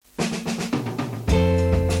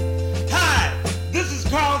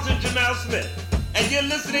Smith, and you're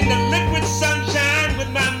listening to Liquid Sunshine with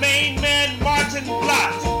my main man, Martin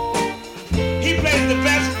Blott. He plays the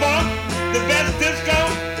best funk, the best disco,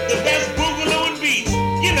 the best boogaloo and beats.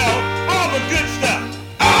 You know, all the good stuff.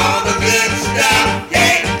 All the good stuff,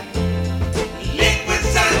 yeah. Liquid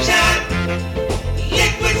Sunshine,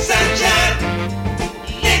 Liquid Sunshine,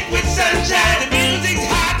 Liquid Sunshine. The music's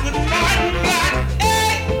hot with Martin Blott,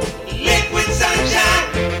 hey. Liquid Sunshine,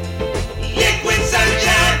 Liquid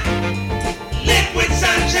Sunshine, Liquid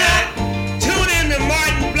Sunshine. Tune in to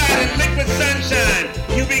Martin Blott and Liquid Sunshine.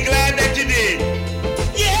 You'll be glad that you did.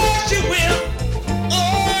 Yes, you will.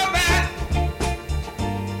 All right.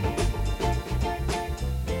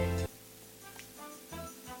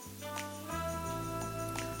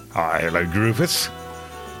 Hi, hello groovers.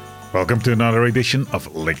 Welcome to another edition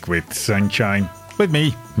of Liquid Sunshine with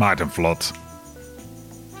me, Martin Vlot.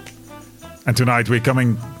 And tonight we're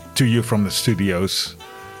coming to you from the studios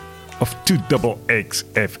of 2XX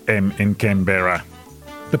FM in Canberra,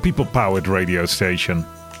 the people-powered radio station.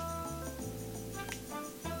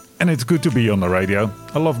 And it's good to be on the radio.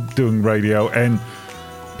 I love doing radio and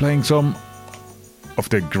playing some of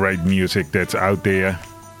the great music that's out there,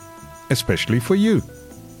 especially for you.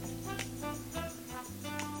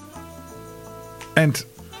 And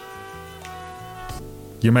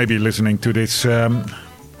you may be listening to this, on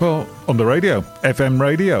the radio, FM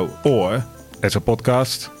radio, or as a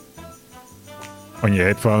podcast, on your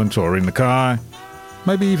headphones or in the car,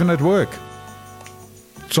 maybe even at work.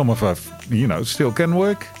 Some of us, still can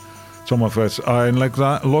work. Some of us are in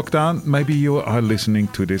lockdown. Maybe you are listening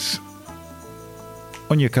to this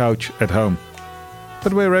on your couch at home.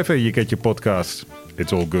 But wherever you get your podcasts,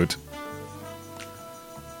 it's all good.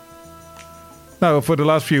 Now, for the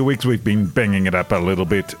last few weeks, we've been banging it up a little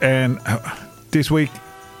bit. And this week,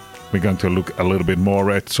 we're going to look a little bit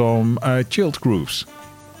more at some chilled grooves.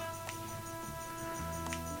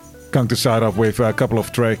 Going to start off with a couple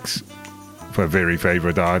of tracks for a very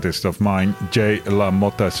favorite artist of mine, J.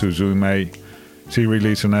 LaMotta Suzume. She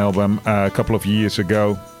released an album a couple of years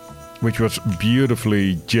ago, which was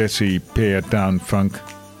beautifully jazzy, pared down funk.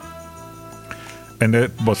 And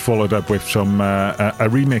that was followed up with some a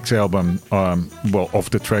remix album, of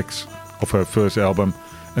the tracks of her first album.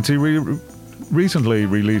 And she recently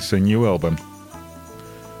released a new album.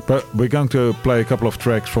 But we're going to play a couple of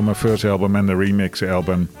tracks from her first album and the remix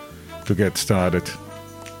album to get started,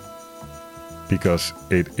 because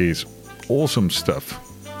it is awesome stuff.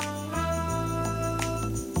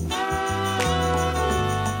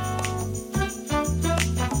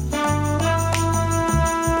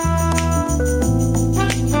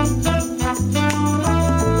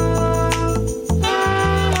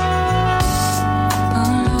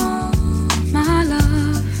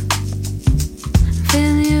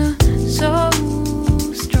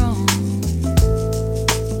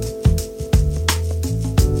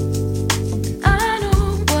 I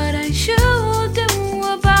know what I should do.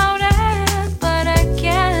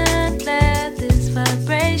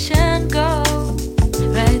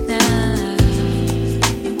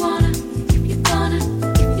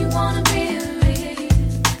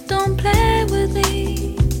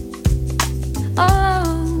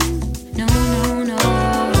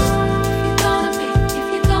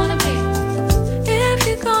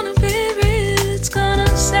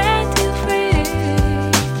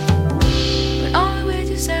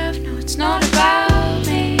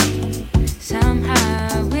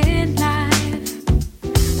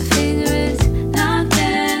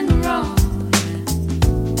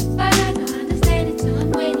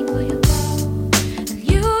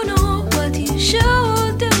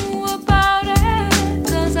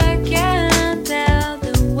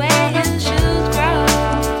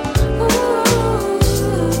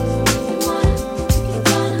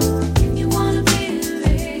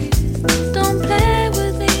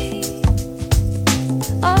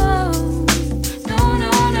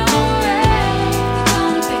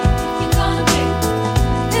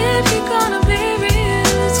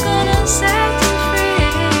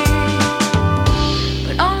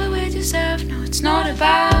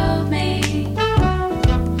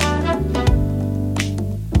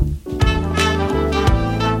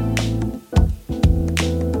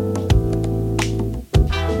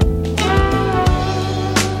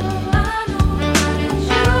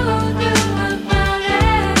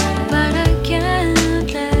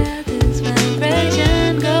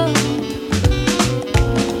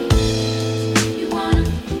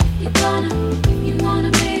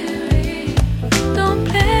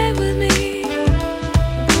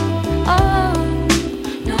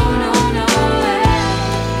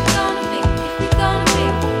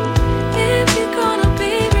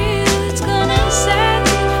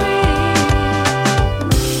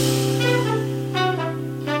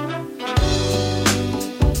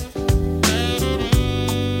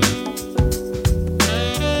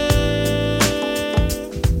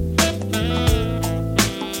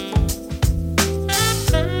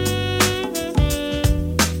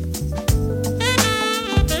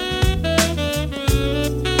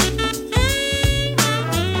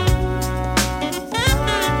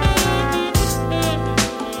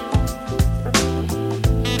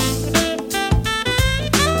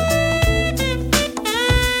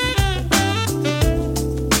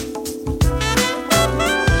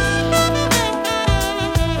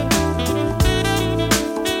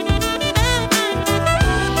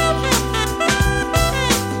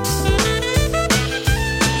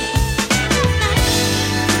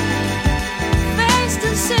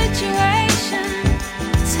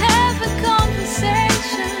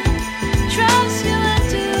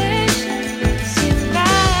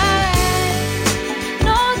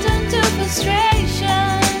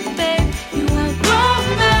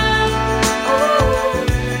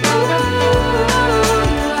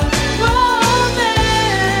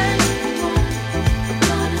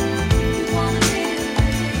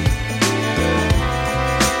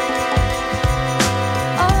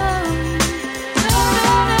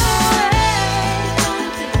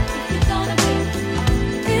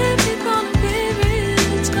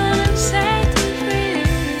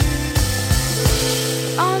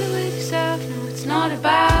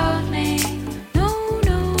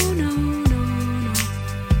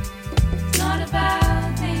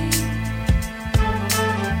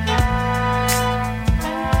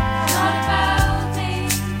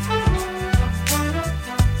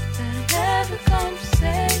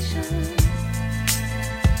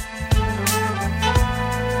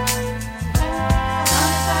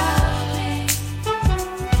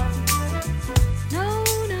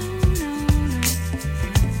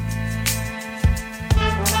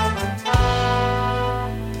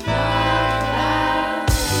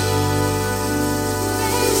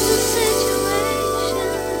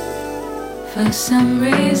 For some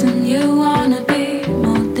reason you wanna be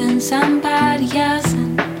more than somebody else,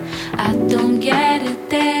 and I don't get it.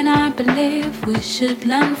 Then I believe we should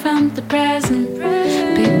learn from the present.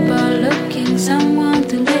 People looking someone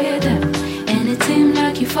to lead them, and it seems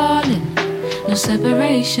like you're falling. No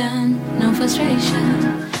separation, no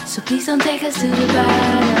frustration. So please don't take us to the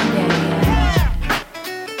bottom.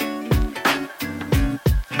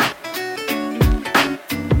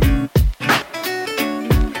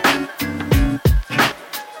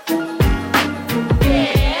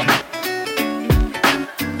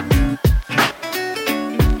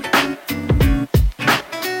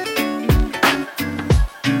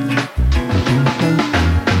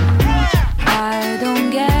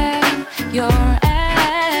 Yeah, yeah.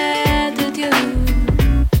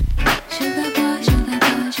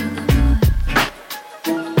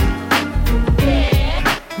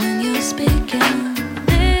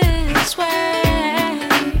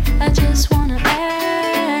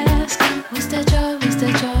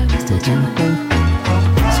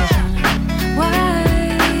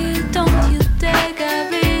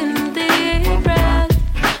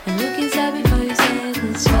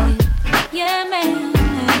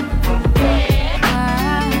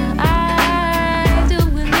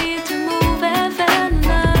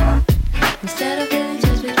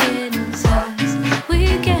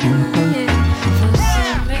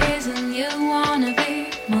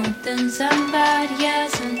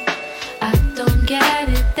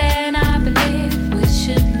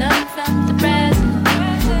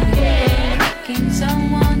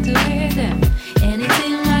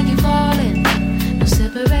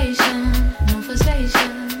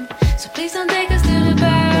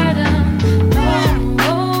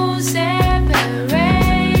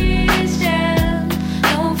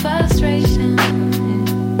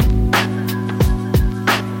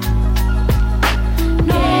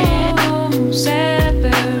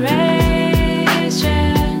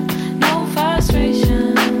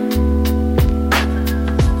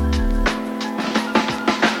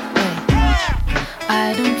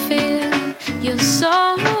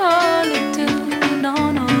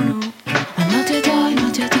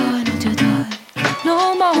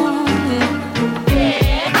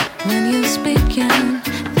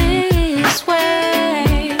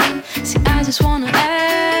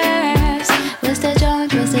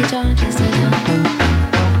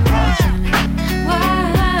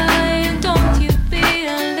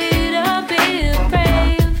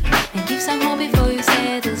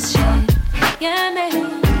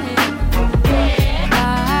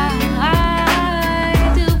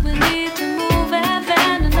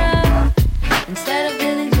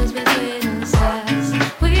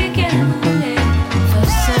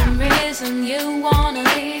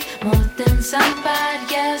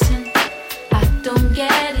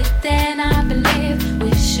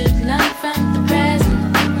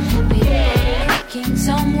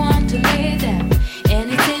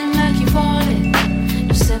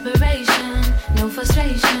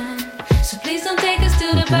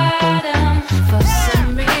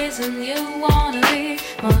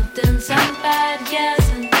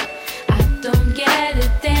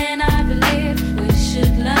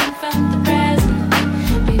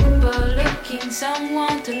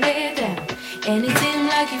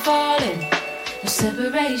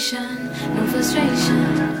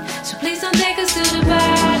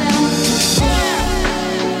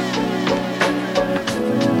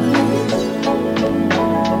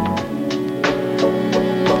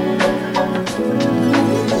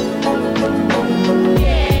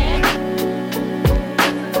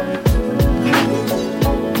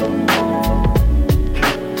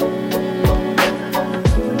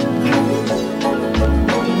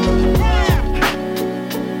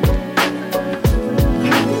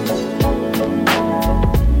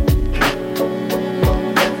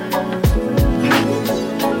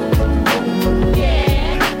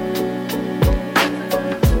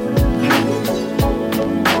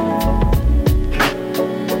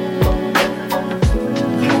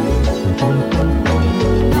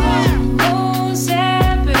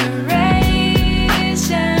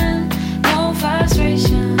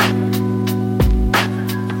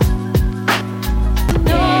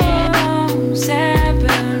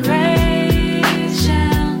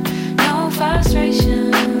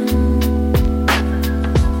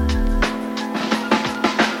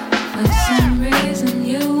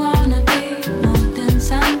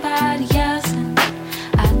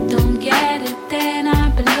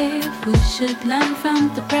 should learn from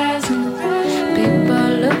the present. People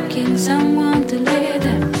looking someone to lead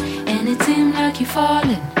them, and it seems like you're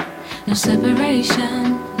falling. No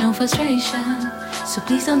separation, no frustration. So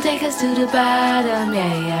please don't take us to the bottom,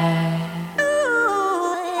 yeah, yeah.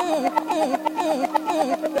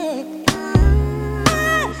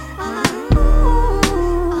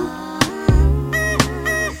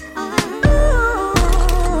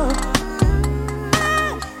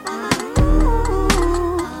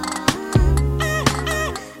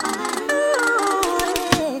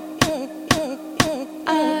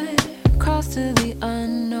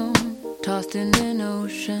 In an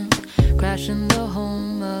ocean, crashing the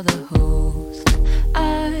home of the host.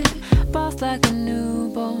 I bossed like a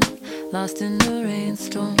newborn, lost in the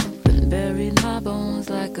rainstorm, and buried my bones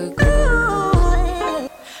like a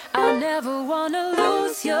ghost. I never wanna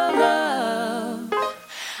lose your love.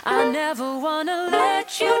 I never wanna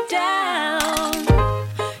let you down.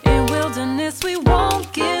 In wilderness we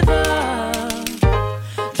won't give up.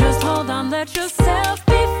 Just hold on, let yourself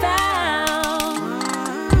be found.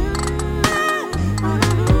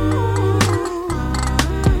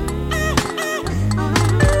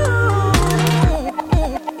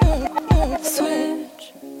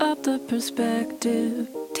 The perspective,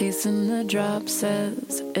 tasting the drops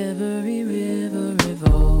as every river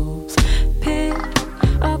revolves. Pick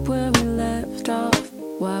up where we left off.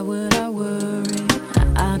 Why would I worry?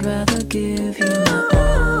 I'd rather give you my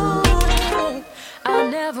all. I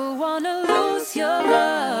never wanna lose your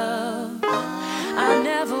love. I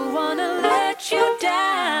never wanna let you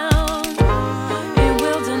down. In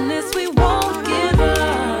wilderness we won't give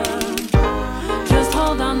up. Just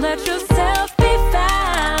hold on, let yourself be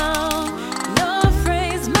found.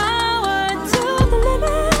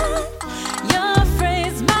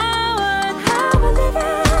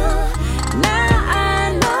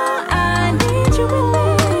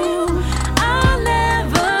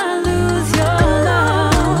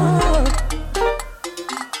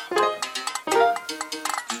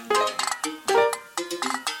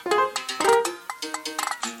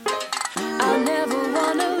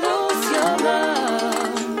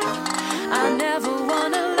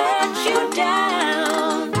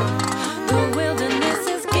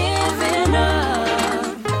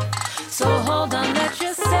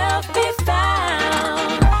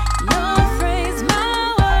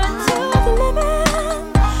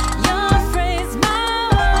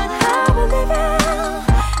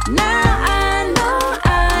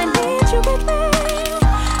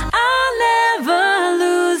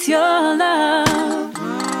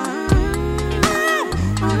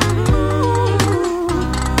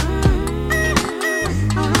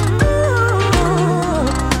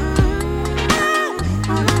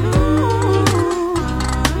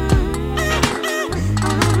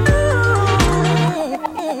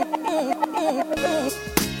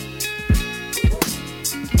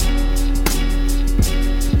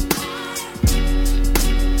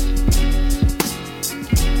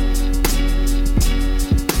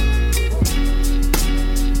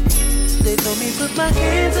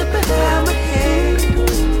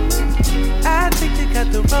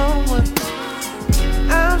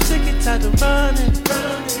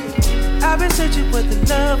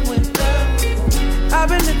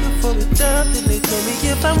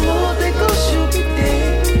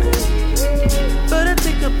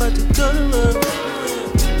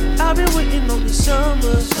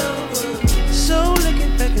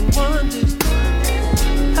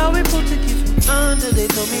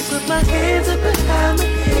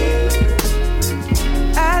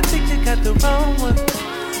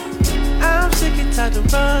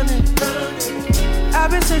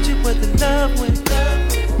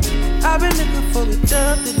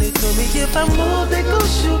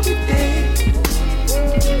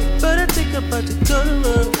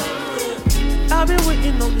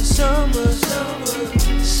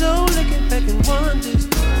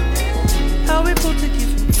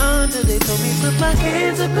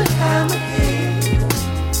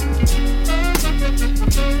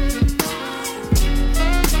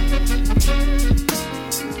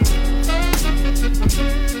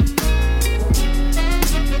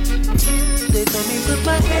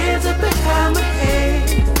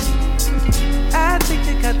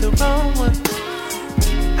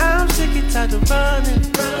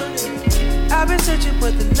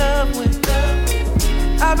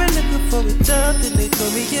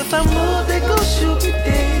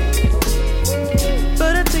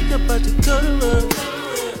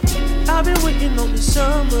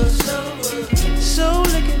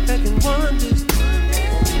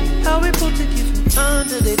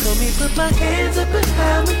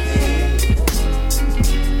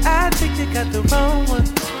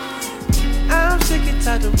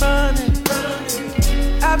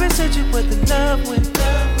 I've been searching where the love went.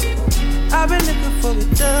 I've been looking for the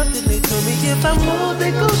dub, then they told me if I move,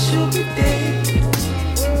 they gon' shoot me dead.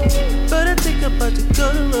 But I think I'm about to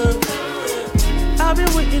go to work. I've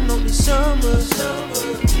been waiting on this summer.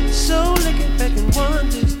 So looking back and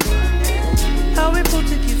wonder how we pulled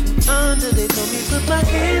to get from under. They told me put my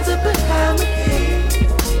hands up behind my head.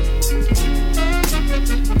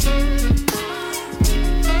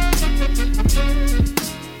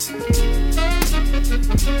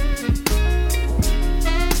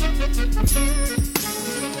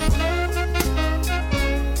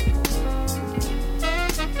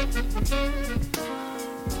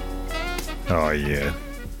 Oh yeah,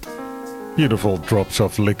 beautiful drops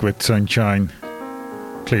of liquid sunshine,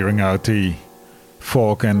 clearing out the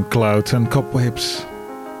fog and clouds and cobwebs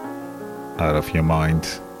out of your mind.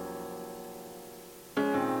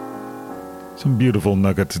 Some beautiful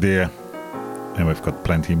nuggets there, and we've got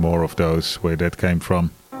plenty more of those where that came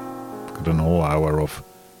from. Got an whole hour of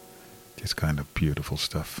this kind of beautiful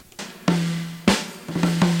stuff.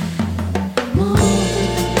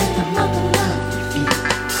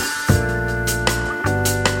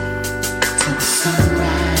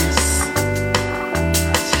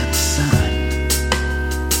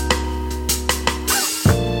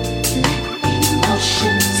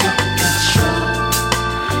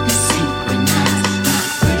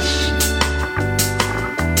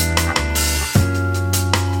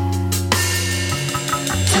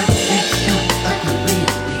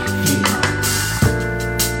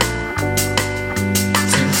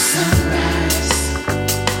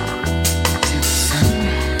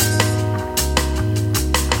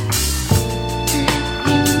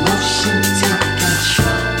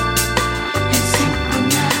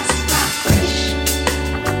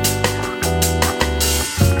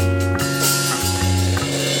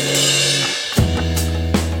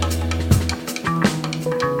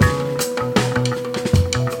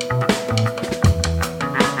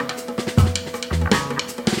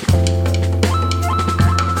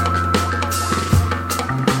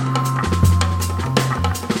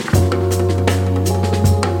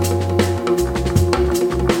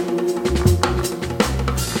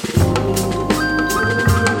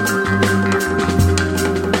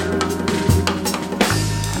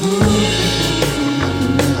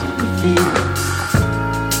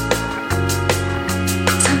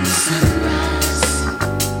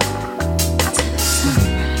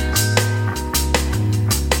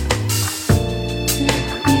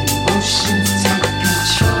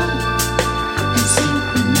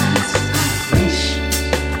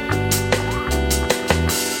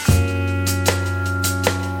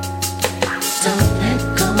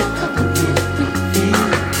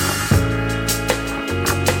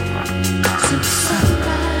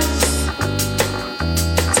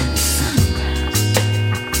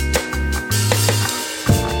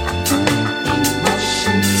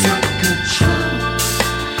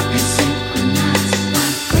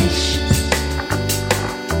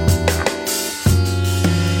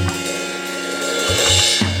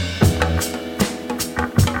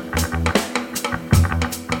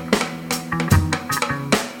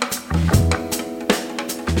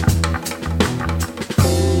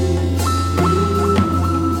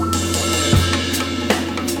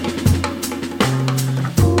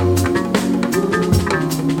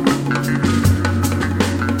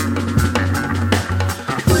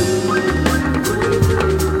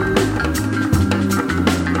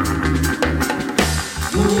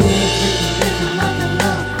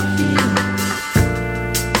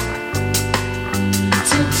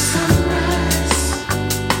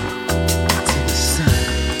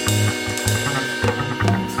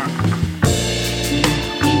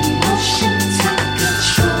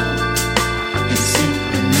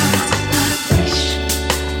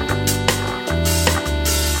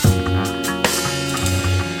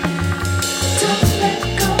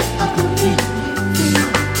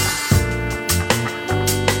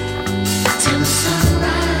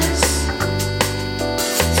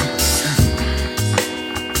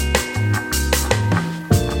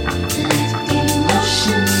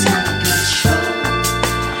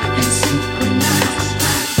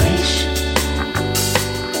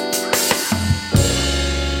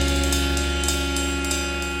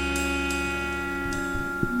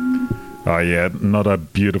 Oh yeah, another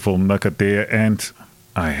beautiful nugget there, and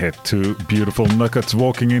I had two beautiful nuggets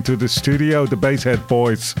walking into the studio, the Basshead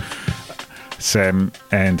boys, Sam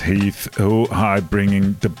and Heath, who are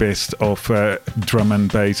bringing the best of drum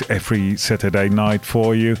and bass every Saturday night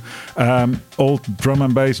for you. Old drum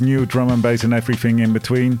and bass, new drum and bass, and everything in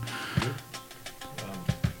between.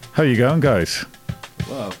 How you going, guys?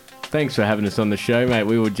 Well, Thanks for having us on the show, mate.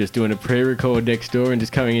 We were just doing a pre-record next door and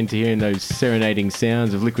just coming into hearing those serenading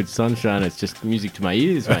sounds of Liquid Sunshine. It's just music to my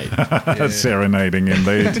ears, mate. Serenading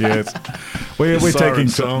indeed, yes. We're taking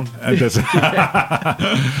song.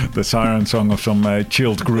 The siren song of some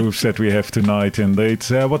chilled grooves that we have tonight indeed.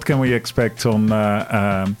 What can we expect on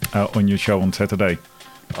your show on Saturday?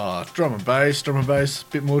 Drum and bass, a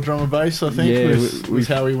bit more drum and bass, I think, with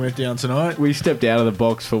how we went down tonight. We stepped out of the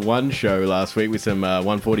box for one show last week with some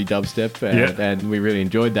 140 dubstep, and we really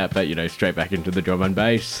enjoyed that, but, straight back into the drum and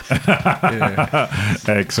bass.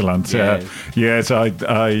 Excellent. Yeah. Yes, I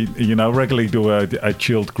regularly do a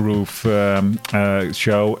chilled groove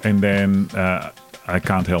show, and then I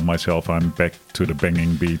can't help myself. I'm back to the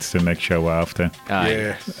banging beats the next show after.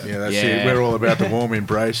 That's it. We're all about the warm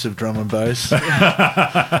embrace of drum and bass.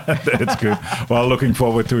 That's good. Well, looking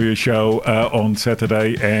forward to your show on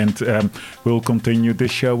Saturday, and we'll continue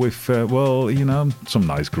this show with, some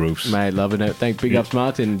nice grooves. Mate, loving it. Big ups,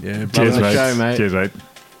 Martin. Yeah, cheers, loving the mate. show, mate. Cheers, mate.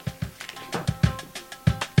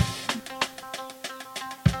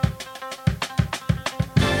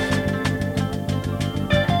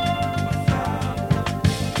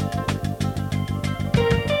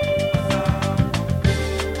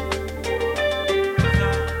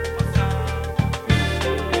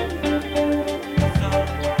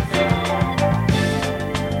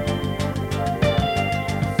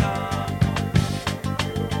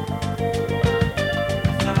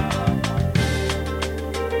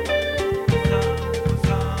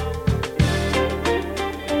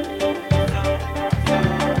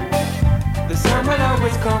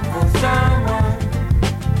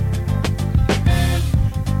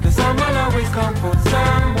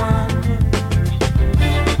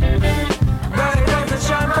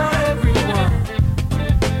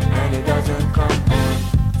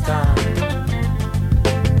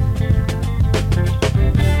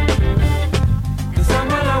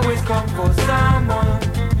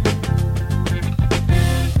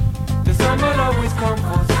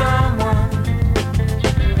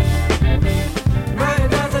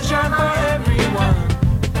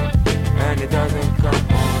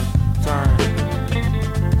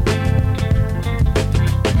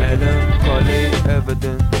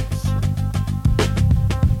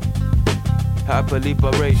 Happily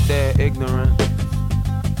berate their ignorance.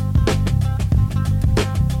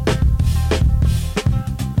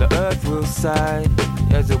 The earth will sigh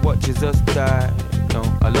as it watches us die,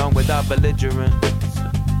 along with our belligerents.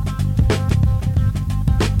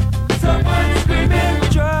 Someone screaming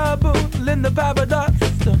trouble in the paradox.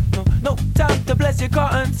 No time to bless your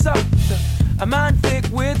cotton socks. A man thick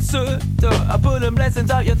with soot, pulling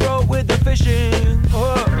blessings out your throat with the fishing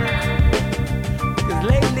hook.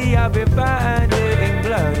 Lately I've been finding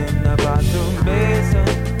blood in the bathroom basin.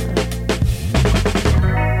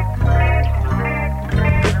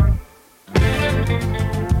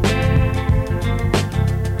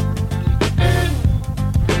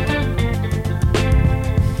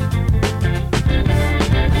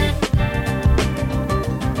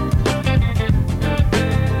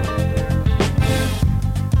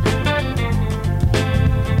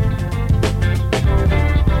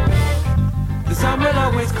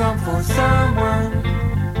 Come for someone.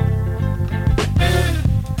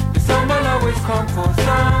 The sun will always come for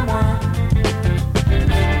someone.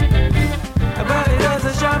 But it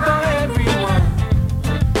doesn't shine for everyone,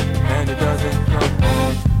 and it doesn't come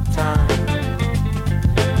all the time.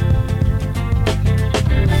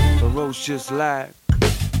 Ferocious light.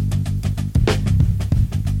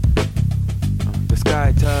 The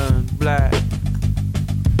sky turned black.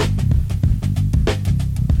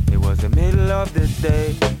 It was the middle of the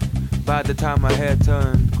day. By the time my hair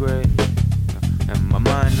turned grey and my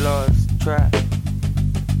mind lost track.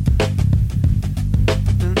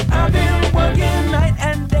 I've been working night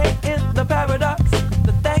and day in the paradox,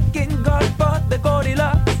 thanking God for the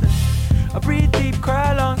Goldilocks. I breathe deep,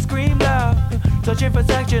 cry long, scream loud, searching for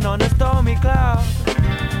sanction on a stormy cloud.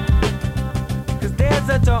 Cause there's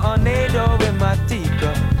a tornado in my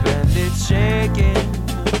teacup and it's shaking.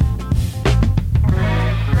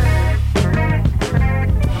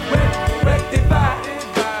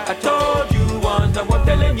 I told you once, I'm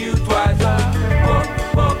telling you twice.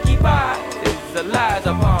 Keep it's the lies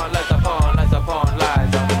upon lies upon lies upon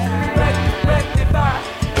lies. Rectify.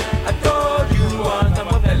 I told you once, I'm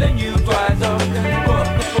telling you twice.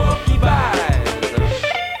 Keep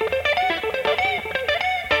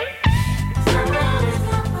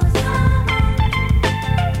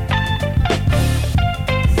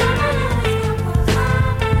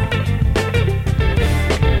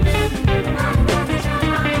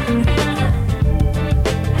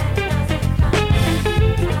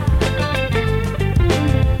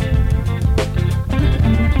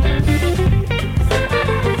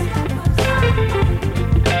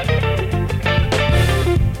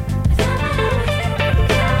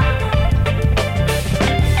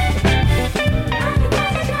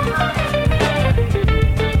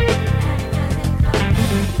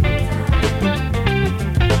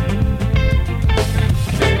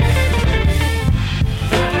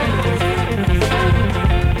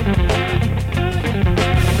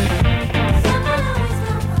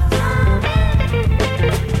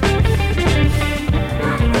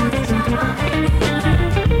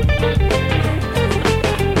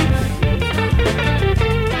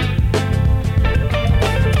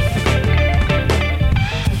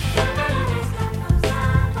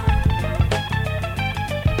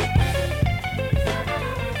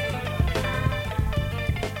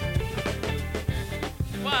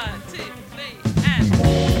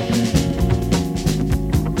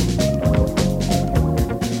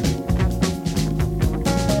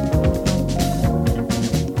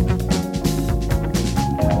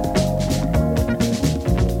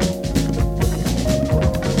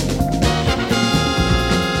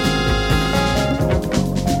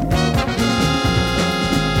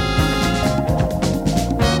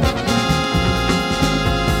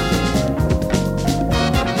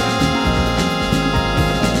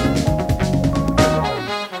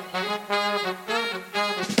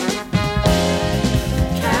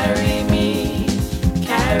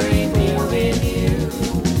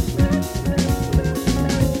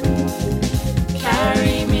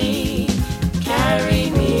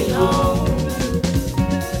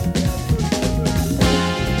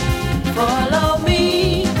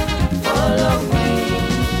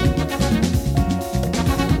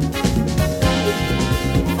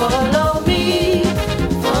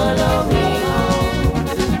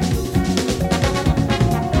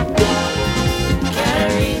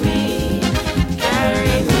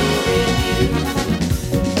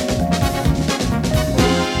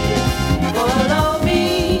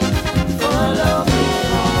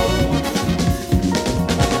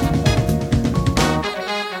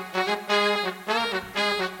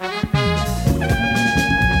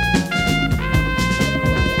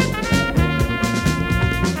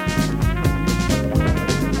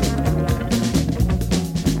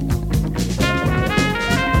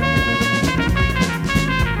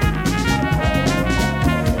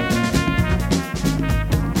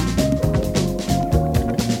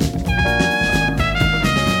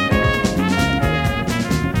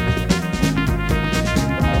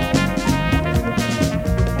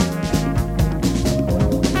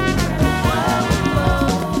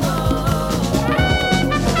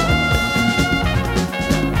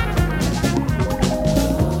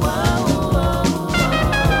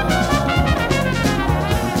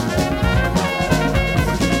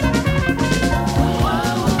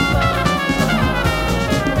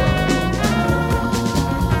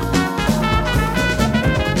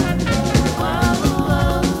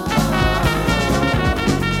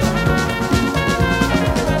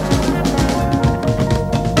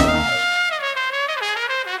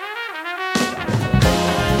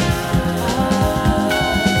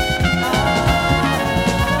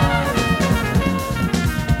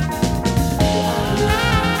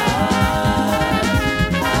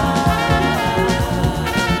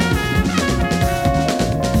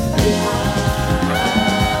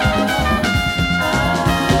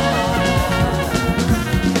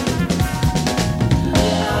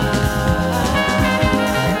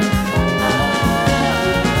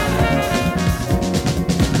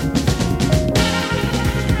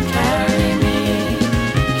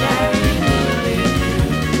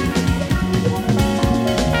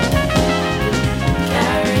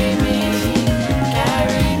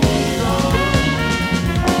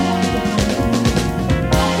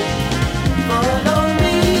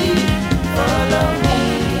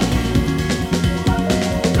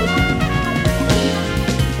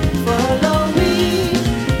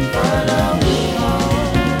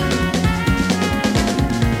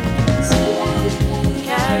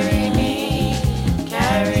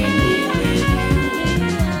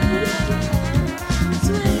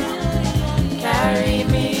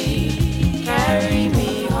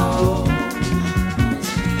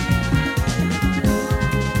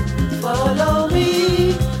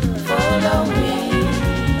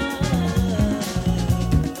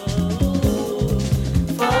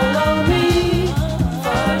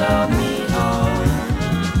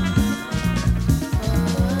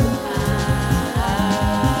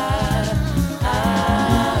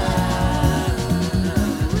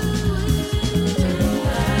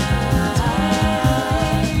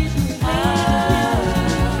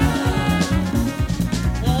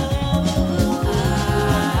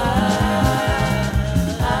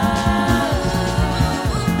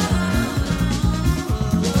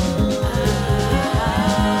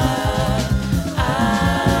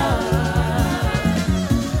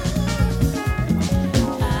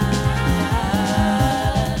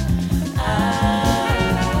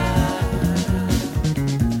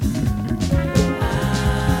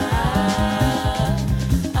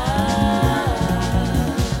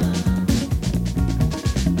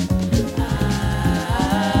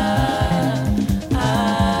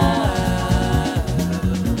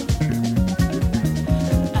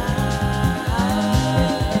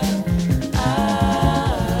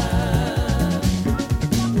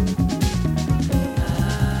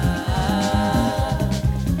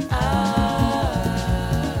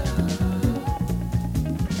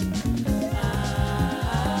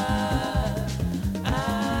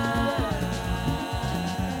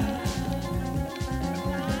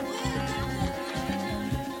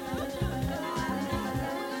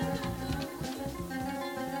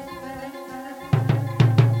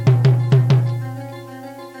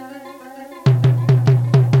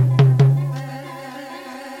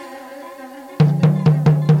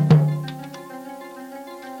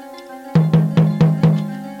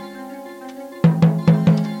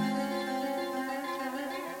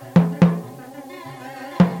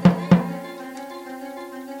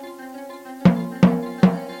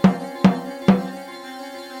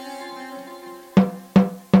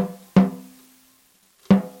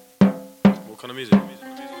kind of music.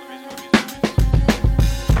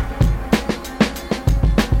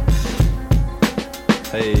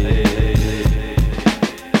 Hey,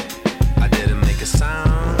 I didn't make a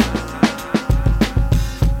sound.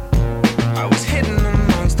 I was hidden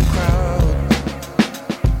amongst the crowd.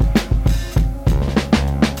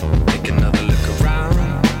 Take another look around.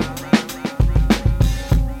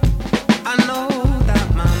 I know that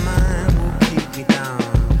my mind will keep me down.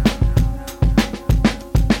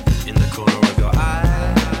 In the corner of your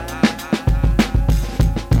eye,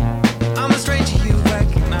 I'm a stranger you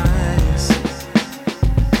recognize.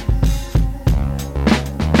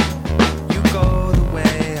 You go the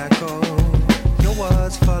way I go. Your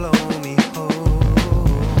words follow me home.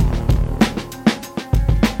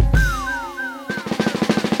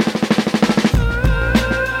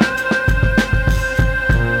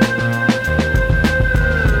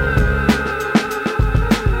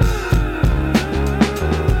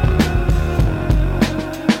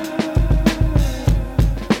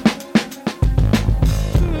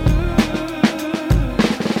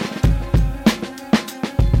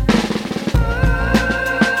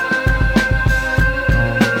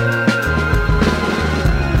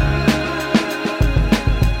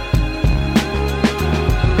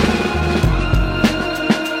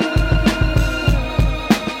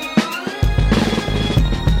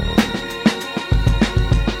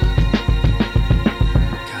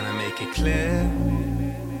 Can I make it clear?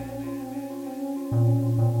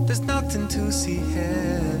 There's nothing to see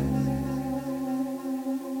here.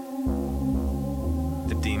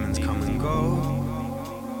 The demons come and go.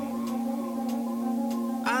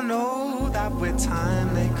 I know that with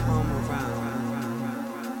time they come around.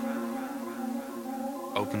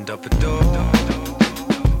 Opened up a door.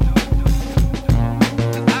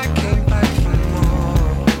 And I came back for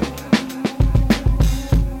more.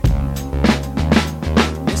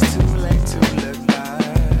 It's too late to look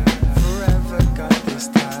back. Forever got this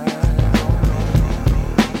time.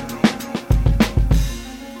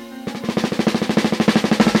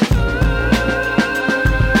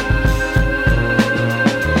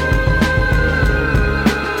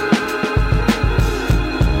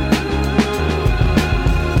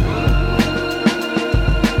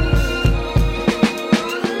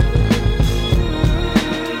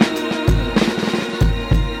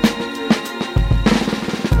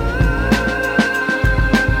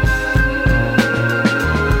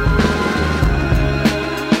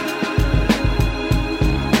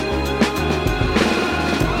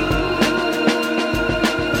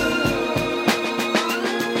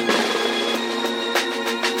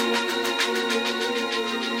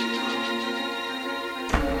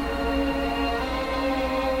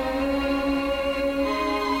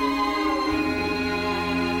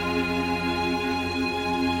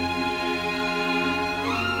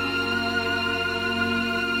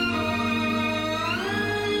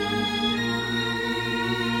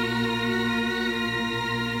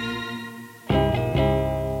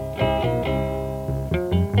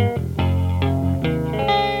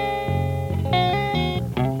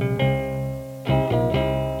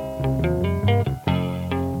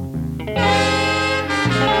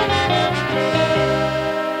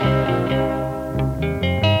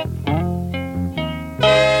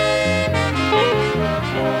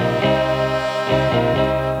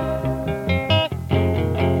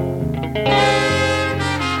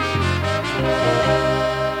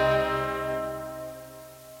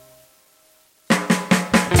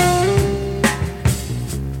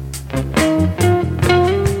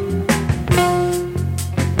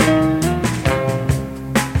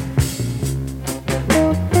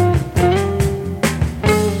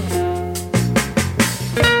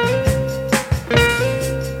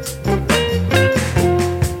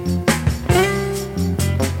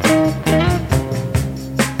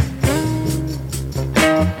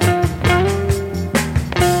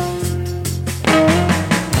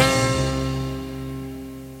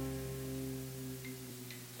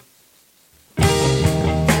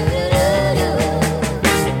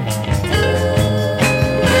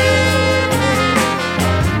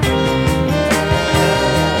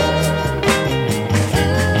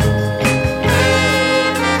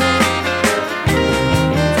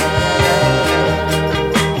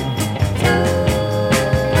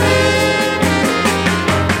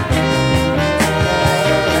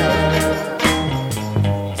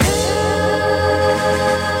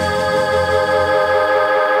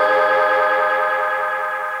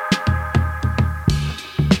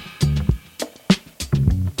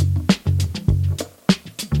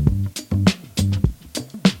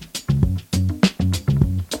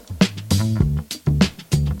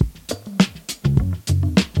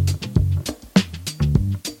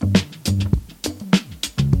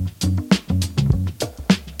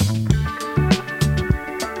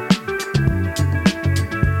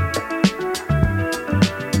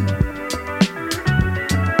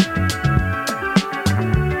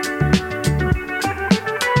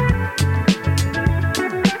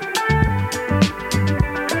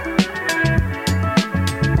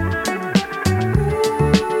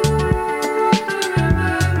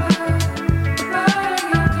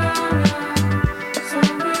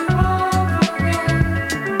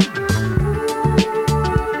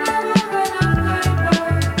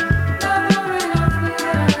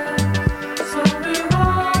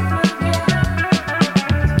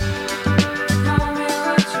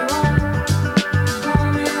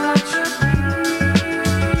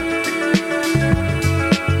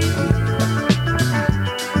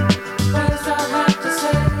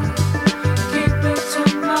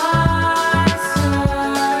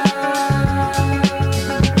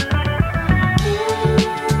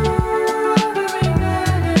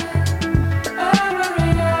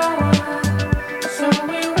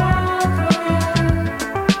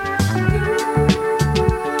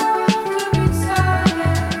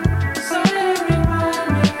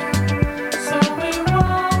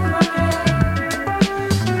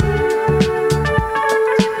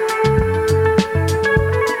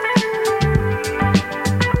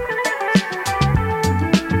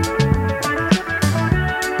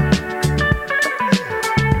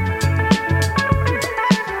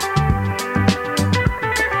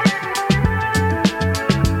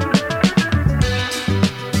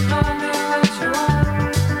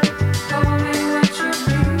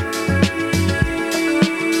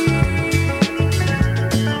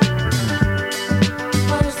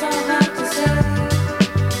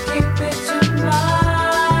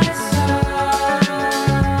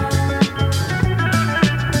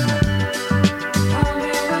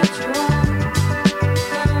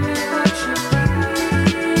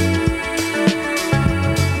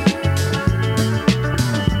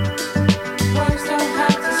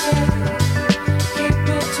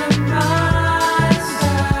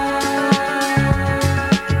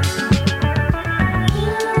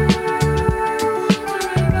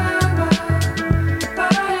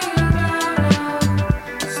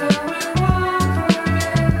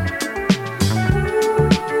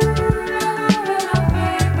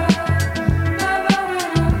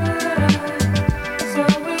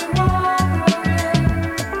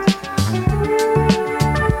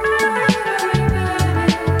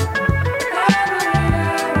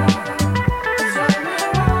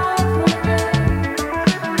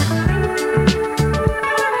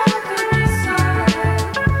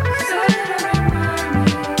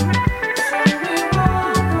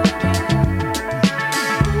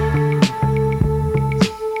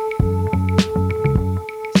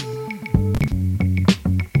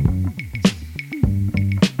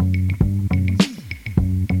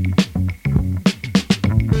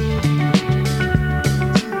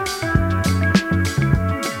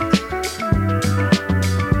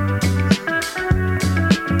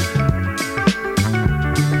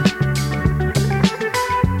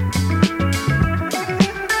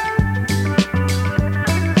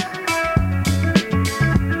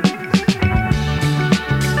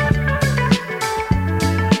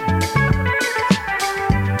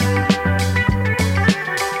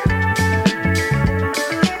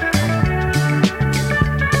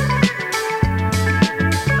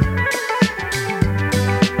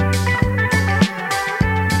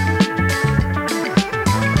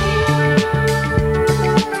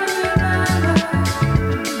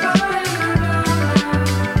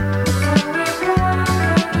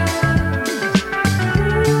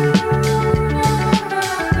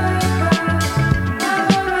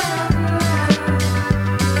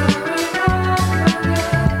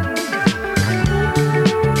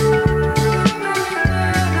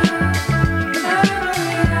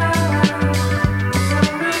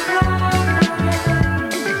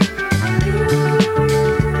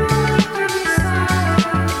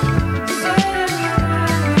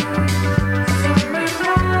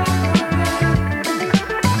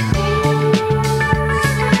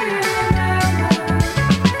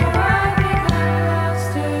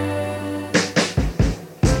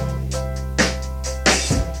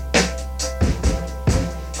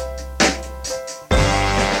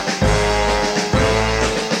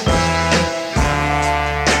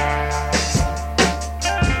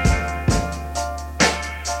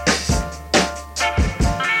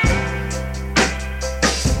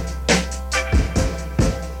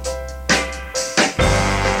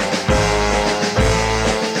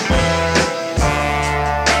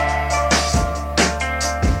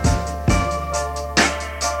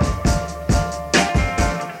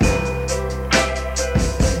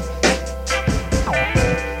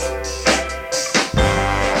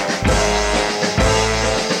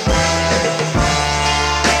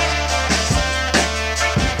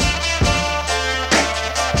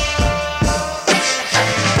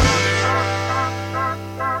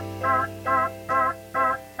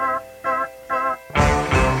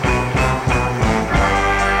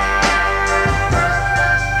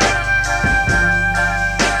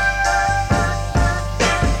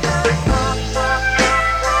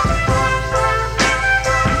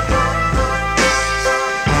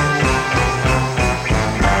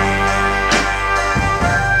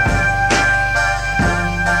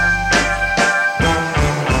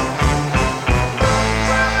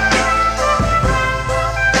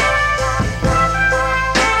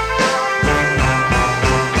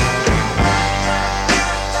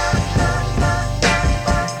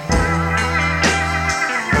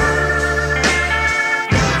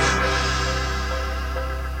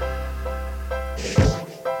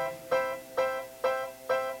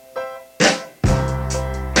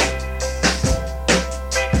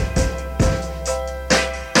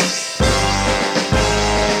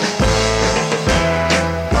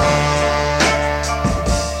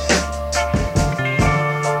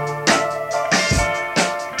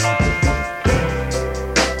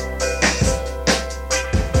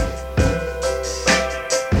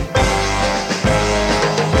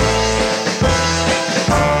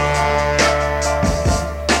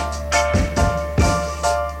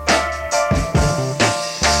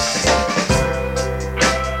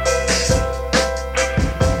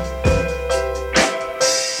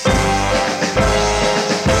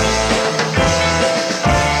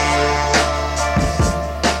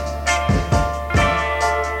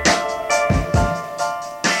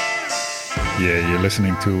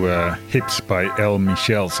 Listening to Hips by El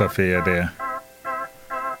Michel Xavier there.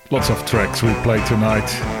 Lots of tracks we play tonight.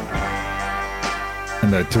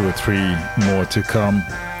 And there are 2 or 3 more to come.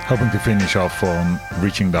 Hoping to finish off on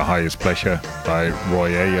Reaching the Highest Pleasure by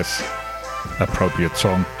Roy Ayers. Appropriate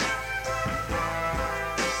song.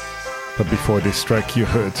 But before this track you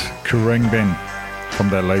heard Kurengbin from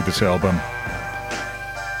their latest album.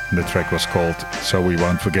 The track was called So We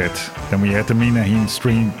Won't Forget. Then we had the Minahin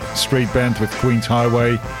Street Band with Queen's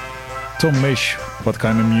Highway. Tom Misch, What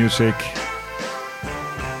Kind of Music?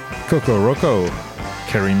 Coco Rocco,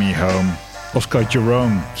 Carry Me Home. Oscar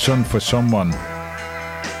Jerome, Son for Someone.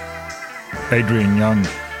 Adrian Young,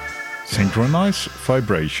 Synchronize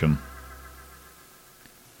Vibration.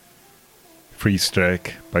 Freeze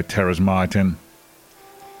Track by Terrace Martin.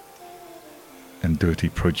 And Dirty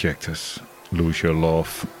Projectors, Lose Your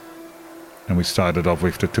Love. And we started off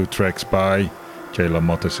with the 2 tracks by Jay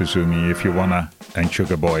LaMotta Suzumi, If You Wanna, and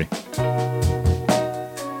Sugar Boy.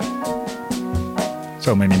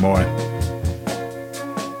 So many more.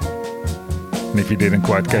 And if you didn't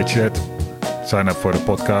quite catch that, sign up for the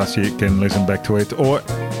podcast. You can listen back to it, or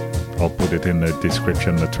I'll put it in the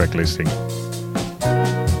description, the track listing.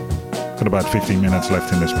 Got about 15 minutes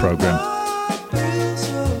left in this program.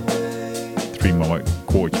 3 more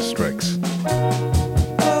gorgeous tracks.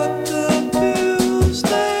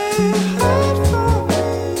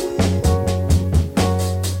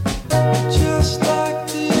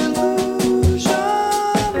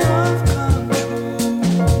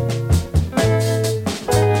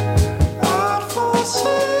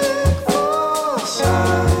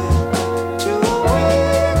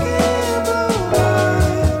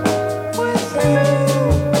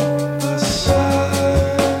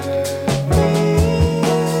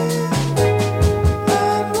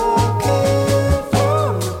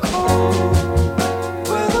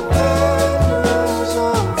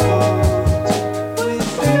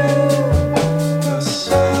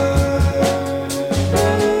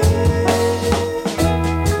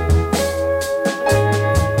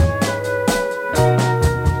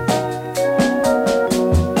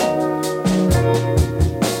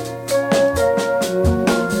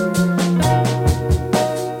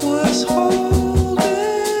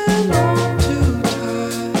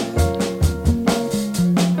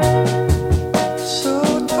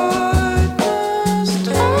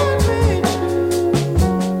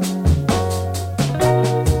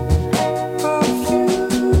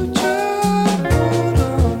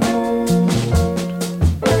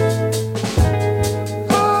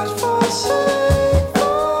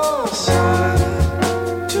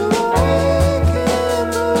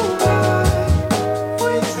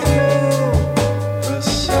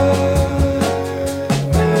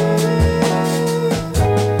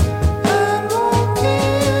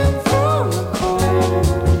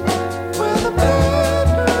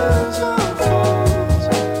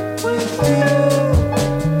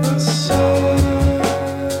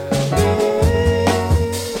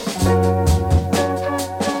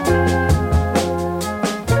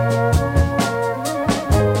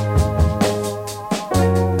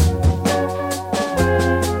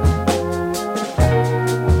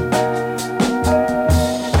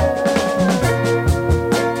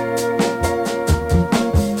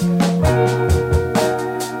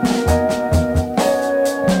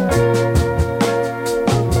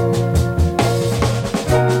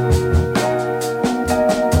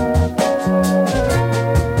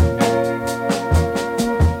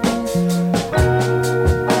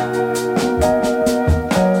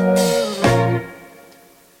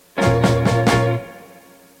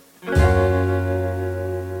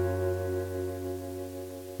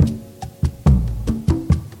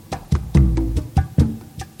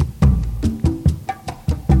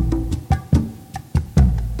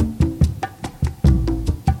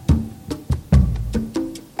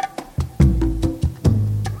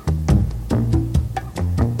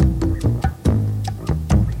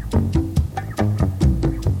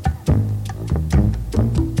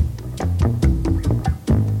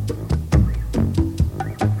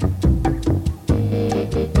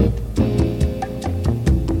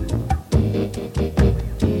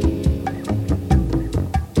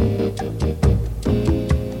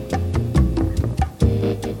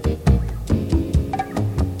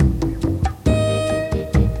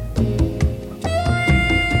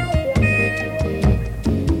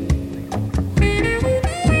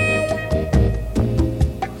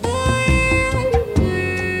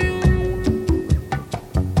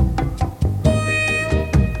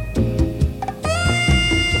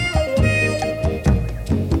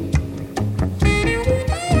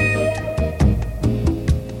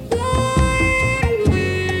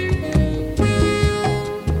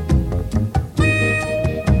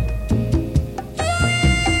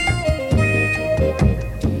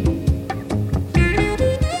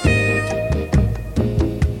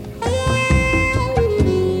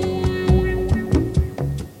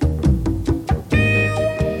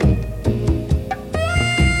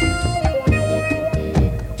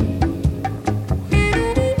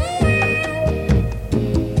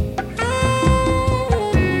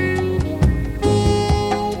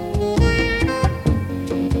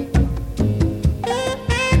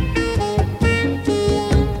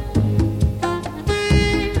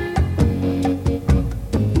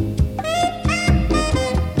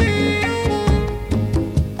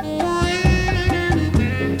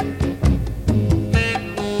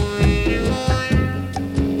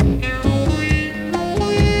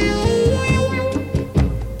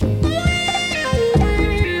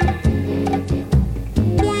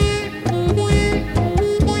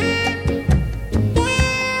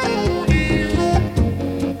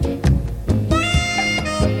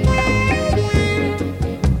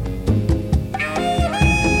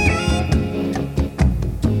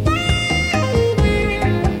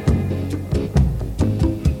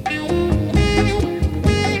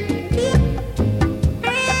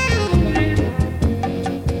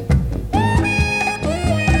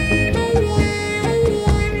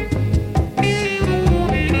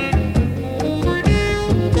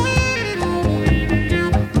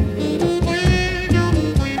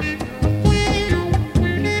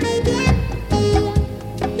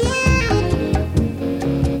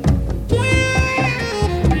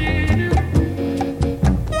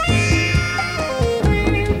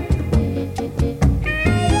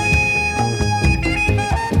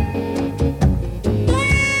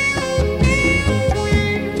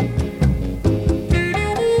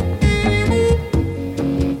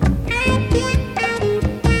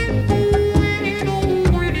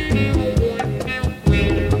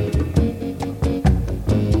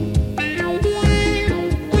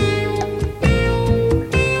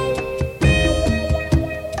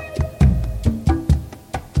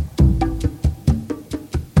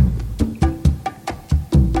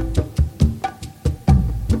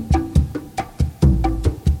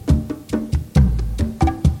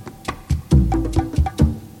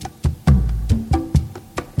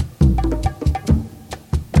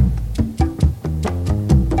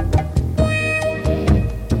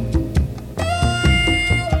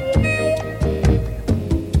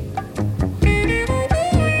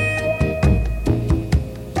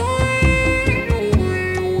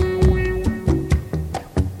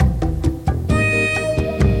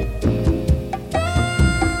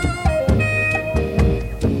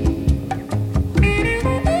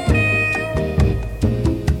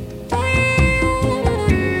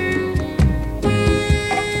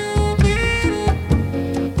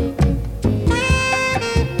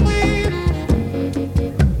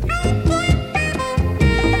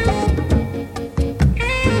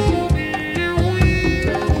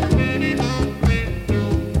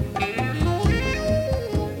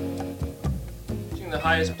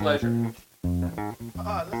 pleasure.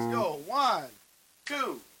 Let's go. 1,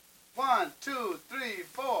 2, 1, 2, 3,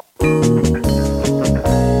 4.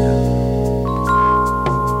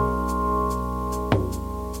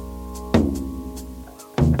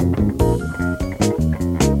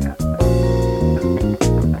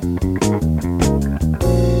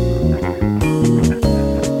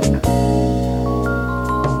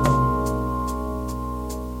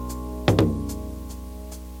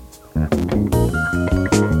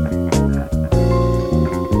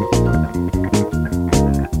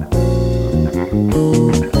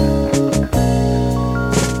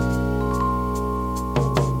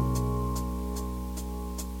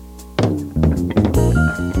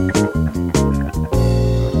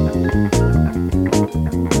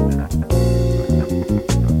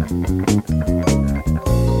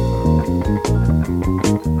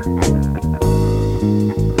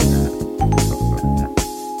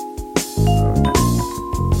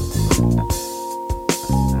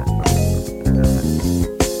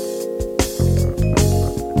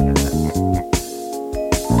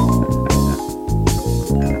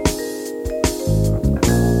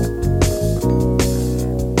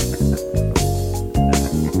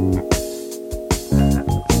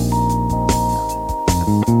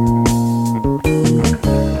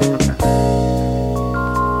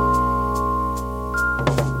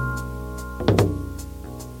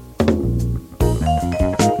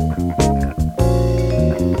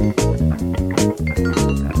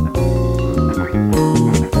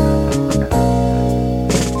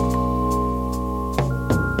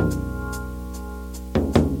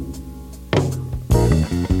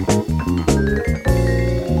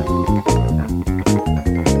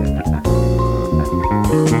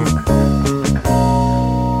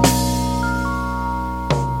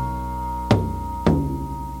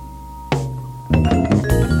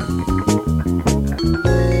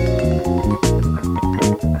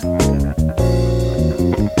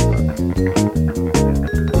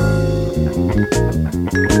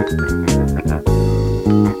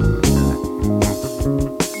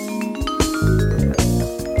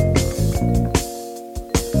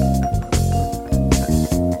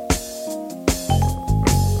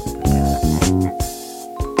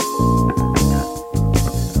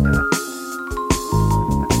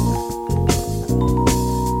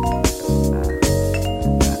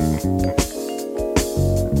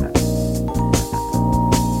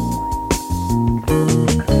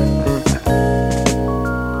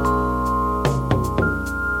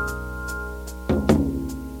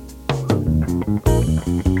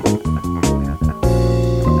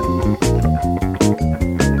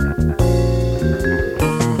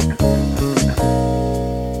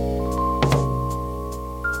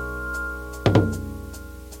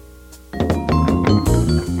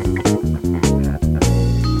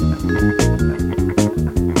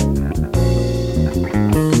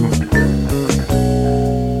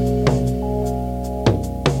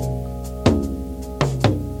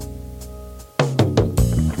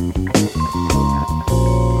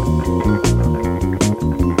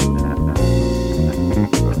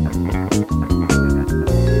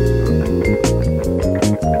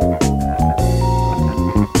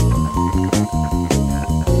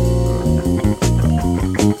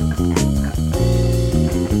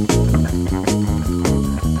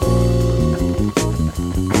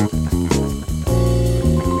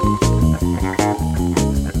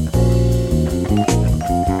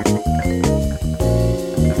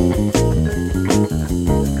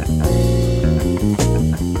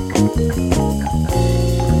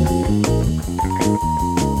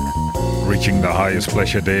 Reaching the highest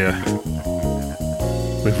pleasure there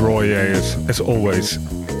with Roy Ayers, as always,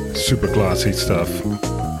 super classy stuff.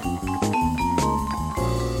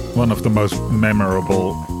 One of the most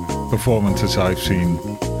memorable performances I've seen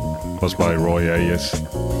was by Roy Ayers.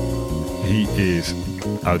 He is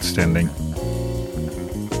outstanding.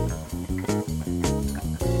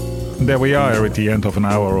 And there we are at the end of an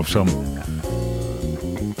hour of some,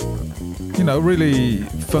 really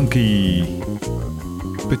funky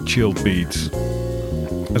but chilled beats.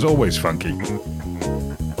 As always, funky,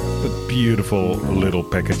 but beautiful little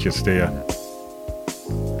packages there.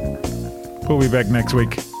 We'll be back next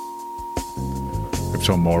week with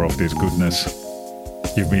some more of this goodness.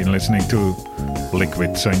 You've been listening to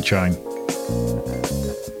Liquid Sunshine,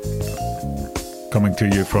 coming to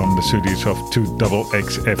you from the studios of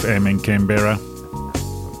 2XX FM in Canberra.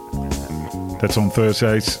 That's on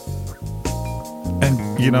Thursdays.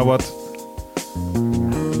 And you know what?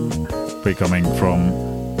 We're coming from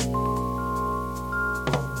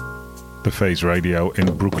the Face Radio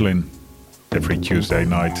in Brooklyn every Tuesday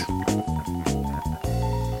night.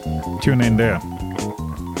 Tune in there.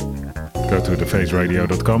 Go to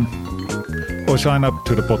thefaceradio.com or sign up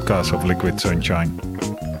to the podcast of Liquid Sunshine.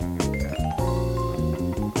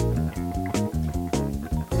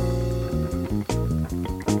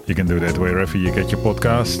 You can do that wherever you get your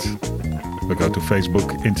podcasts. Or go to Facebook,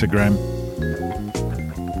 Instagram,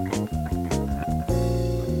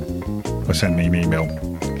 or send me an email,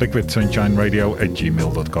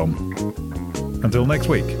 liquidsunshineradio@gmail.com. Until next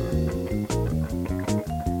week.